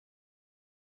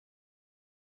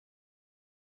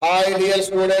Hi dear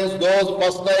students, those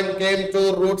first time came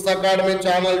to Roots Academy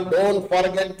channel, don't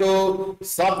forget to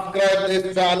subscribe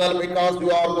this channel because you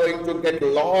are going to get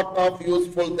lot of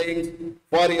useful things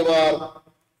for your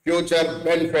future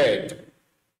benefit.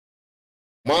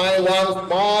 My one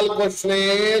small question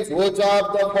is, which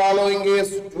of the following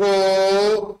is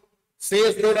true?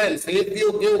 See students, if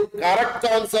you give correct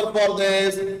answer for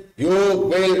this, you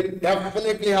will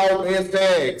definitely have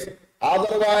basics.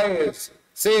 Otherwise,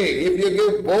 see, if you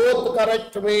give both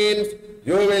correct means,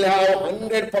 you will have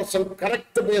 100%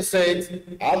 correct basics.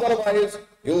 Otherwise,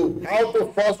 you have to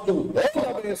first do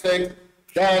all the basics,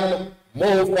 then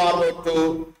move forward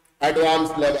to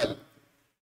advanced level.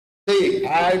 See,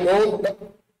 I don't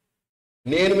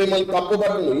name mimal tappu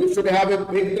pattanu. You should have a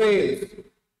big dreams.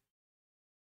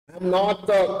 I am not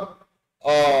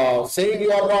saying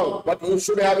you are wrong, but you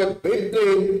should have a big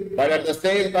dream, but at the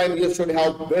same time you should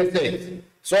have basics.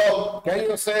 So, can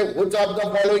you say which of the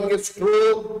following is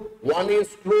true? One is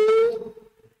true,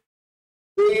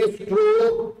 two is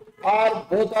true, or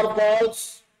both are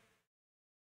false?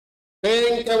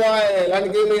 Think a while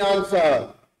and give me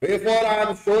answer. Before I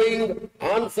am showing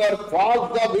answer,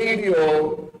 pause the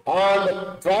video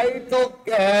and try to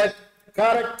get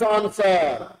correct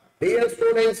answer. Dear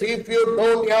students, if you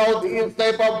don't have these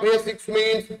type of basics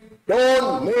means,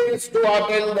 don't miss to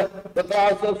attend the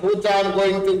classes which I am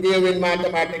going to give in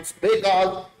mathematics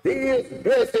because these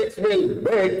basics will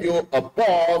make you a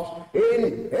boss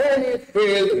in any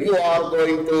field you are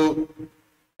going to,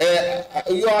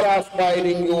 you are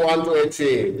aspiring, you want to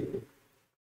achieve.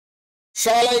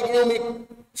 Shall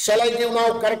I give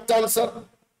now correct answer?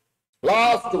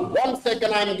 Last 1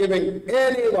 second I am giving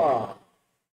anyone.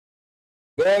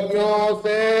 Good news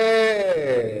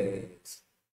is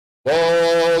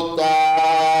both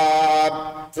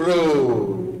are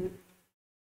true.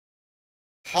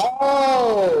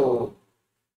 How?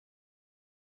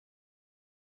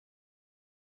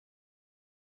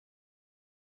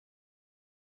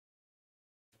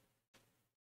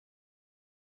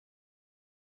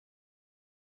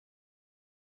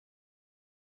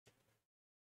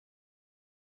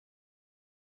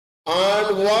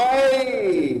 And why?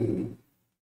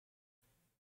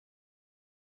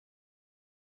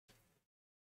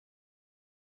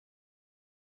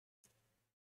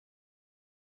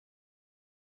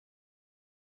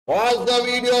 Pause the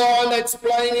video and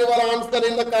explain your answer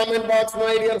in the comment box,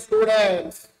 my dear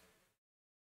students.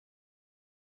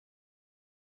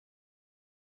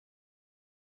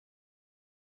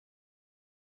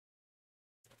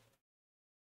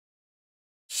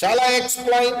 Shall I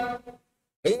explain?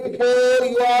 Before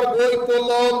you are going to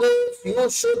learn this, you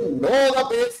should know the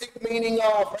basic meaning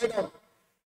of freedom.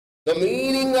 The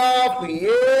meaning of A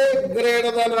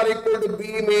greater than or equal to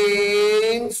B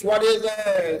means, what is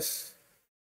this?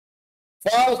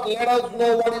 First, let us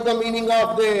know what is the meaning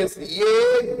of this.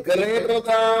 A greater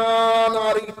than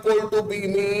or equal to B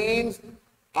means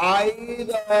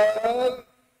either A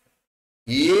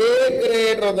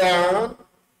greater than,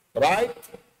 right?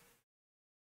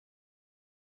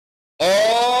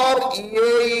 Or A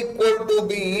equal to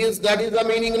B is, that is the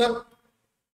meaning now.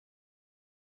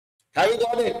 Have you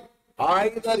got it?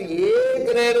 Either A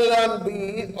greater than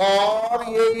B or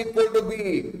A equal to B,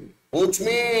 which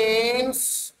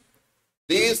means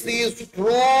this is true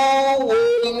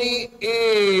only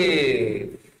if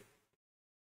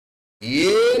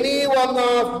any one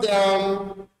of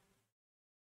them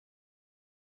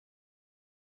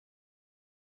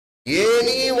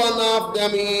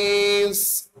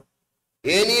is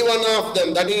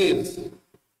that is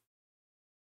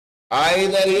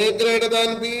either A greater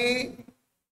than B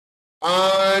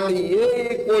and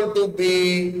A equal to B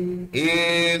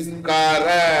is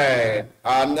correct.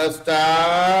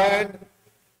 Understand?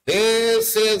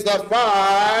 This is the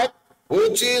fact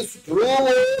which is true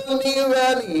only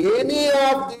when any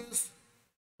of these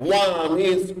one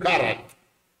is correct.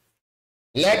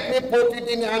 Let me put it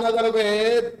in another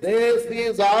way. This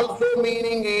is also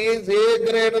meaning is A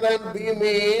greater than B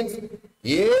means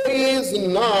A is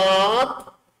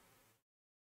not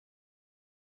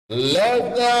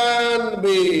less than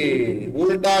B.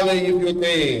 Ulta way if you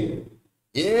think.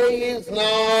 A is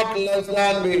not less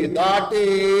than B. That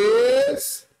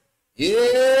is, A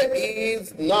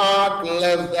is not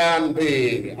less than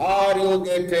B. Are you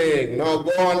getting? Now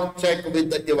go and check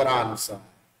with your answer.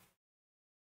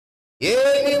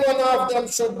 Any one of them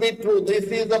should be true. This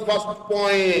is the first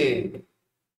point.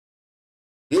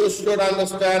 You should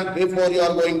understand before you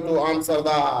are going to answer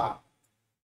that.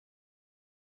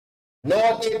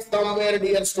 Note it somewhere,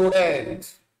 dear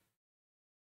students.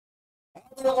 Have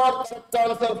you got correct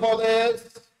answer for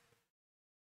this?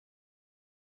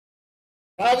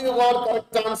 Have you got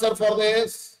correct answer for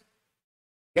this?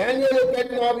 Can you look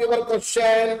at now your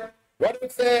question? What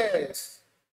it says?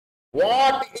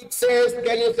 What it says,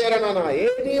 can you say, Ranana?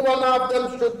 Any one of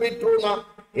them should be true now.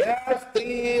 Yes, 3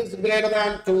 is greater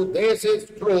than 2. This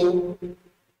is true.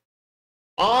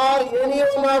 Or any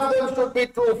one of them should be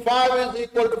true. 5 is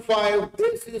equal to 5.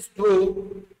 This is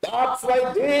true. That's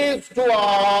why these two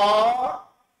are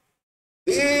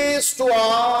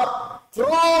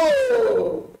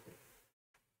true.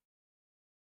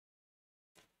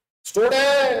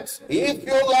 Students, if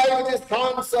you like this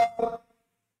answer,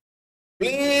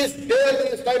 please share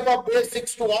this type of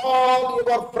basics to all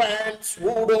your friends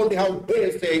who don't have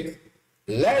basics.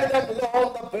 Let them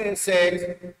learn the basics.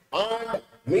 And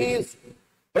means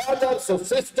brothers or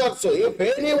sisters, so if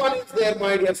anyone is there,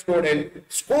 my dear student,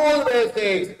 school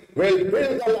basics will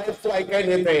build the life like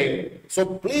anything. So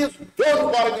please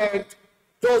don't forget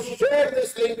to share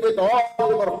this link with all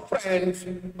your friends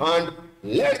and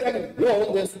let them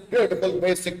know this beautiful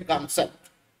basic concept.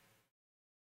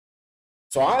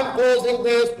 So I am closing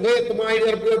this with my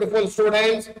dear beautiful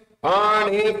students,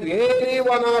 and if any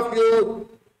one of you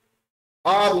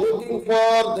are looking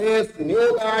for this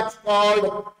new batch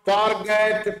called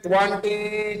Target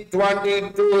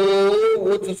 2022,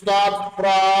 which starts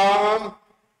from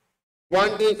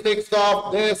 26th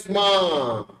of this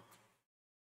month.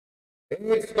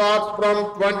 It starts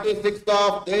from 26th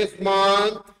of this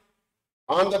month.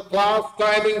 And the class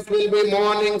timings will be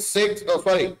evening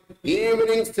 6:30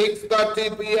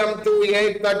 p.m. to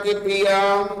 8:30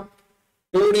 p.m.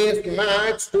 2 days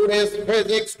maths, 2 days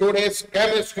physics, 2 days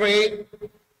chemistry.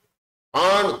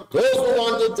 And those who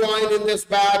want to join in this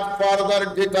batch,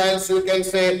 further details, you can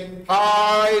say,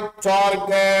 hi,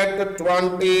 Target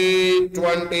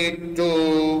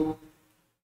 2022.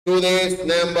 To this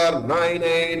number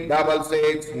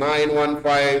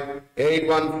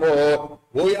 9866915814.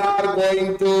 We are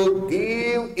going to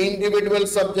give individual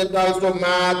subject also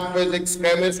math, physics,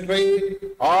 chemistry,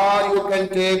 or you can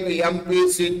take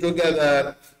MPC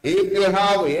together. If you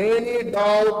have any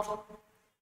doubt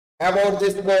about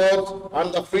this course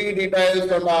and the fee details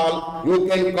and all, you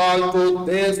can call to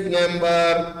this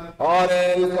number or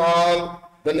else all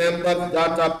the numbers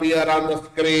that appear on the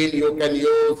screen you can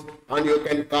use and you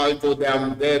can call to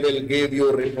them. They will give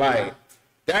you reply.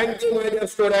 Thank you, my dear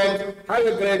students. Have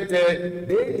a great day.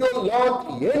 Did you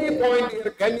learn any point here?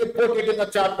 Can you put it in the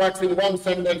chat box in one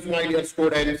sentence, my dear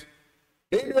students?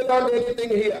 Did you learn anything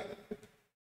here?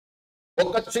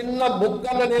 Oka chinna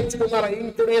bugganna nerchukunnara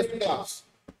in today's class.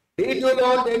 Did you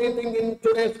learn anything in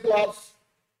today's class?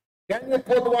 Can you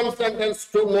put one sentence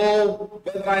to know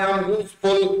whether I am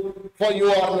useful for you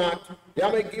or not?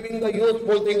 Am I giving the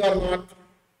useful thing or not?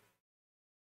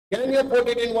 Can you put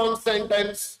it in one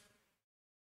sentence?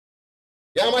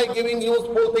 Am I giving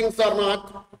useful things or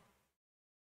not?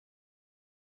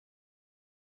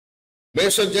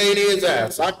 Mr. Jain is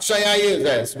as, Akshaya is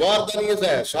as, Vardhan is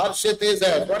as, Harshit is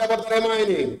as, what about the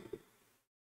remaining?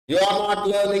 You are not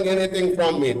learning anything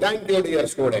from me. Thank you, dear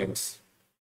students.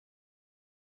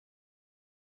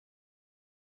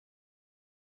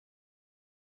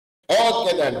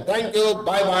 Okay then, thank you,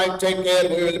 bye-bye, take care,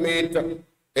 we will meet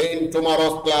in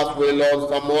tomorrow's class. We will learn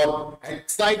some more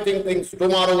exciting things.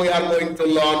 Tomorrow we are going to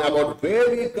learn about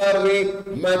very curvy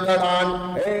method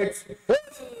and its full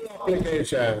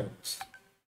applications.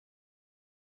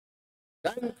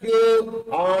 Thank you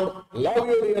and love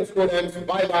you, dear students.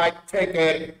 Bye-bye, take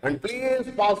care, and please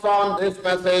pass on this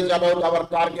message about our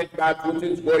target batch, which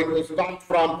is going to start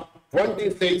from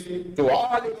 26 to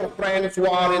all your friends who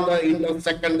are in the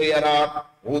second year,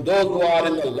 or those who are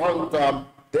in the long term.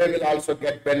 They will also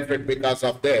get benefit because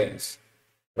of this.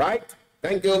 Right?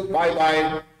 Thank you.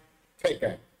 Bye-bye. Take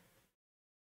care.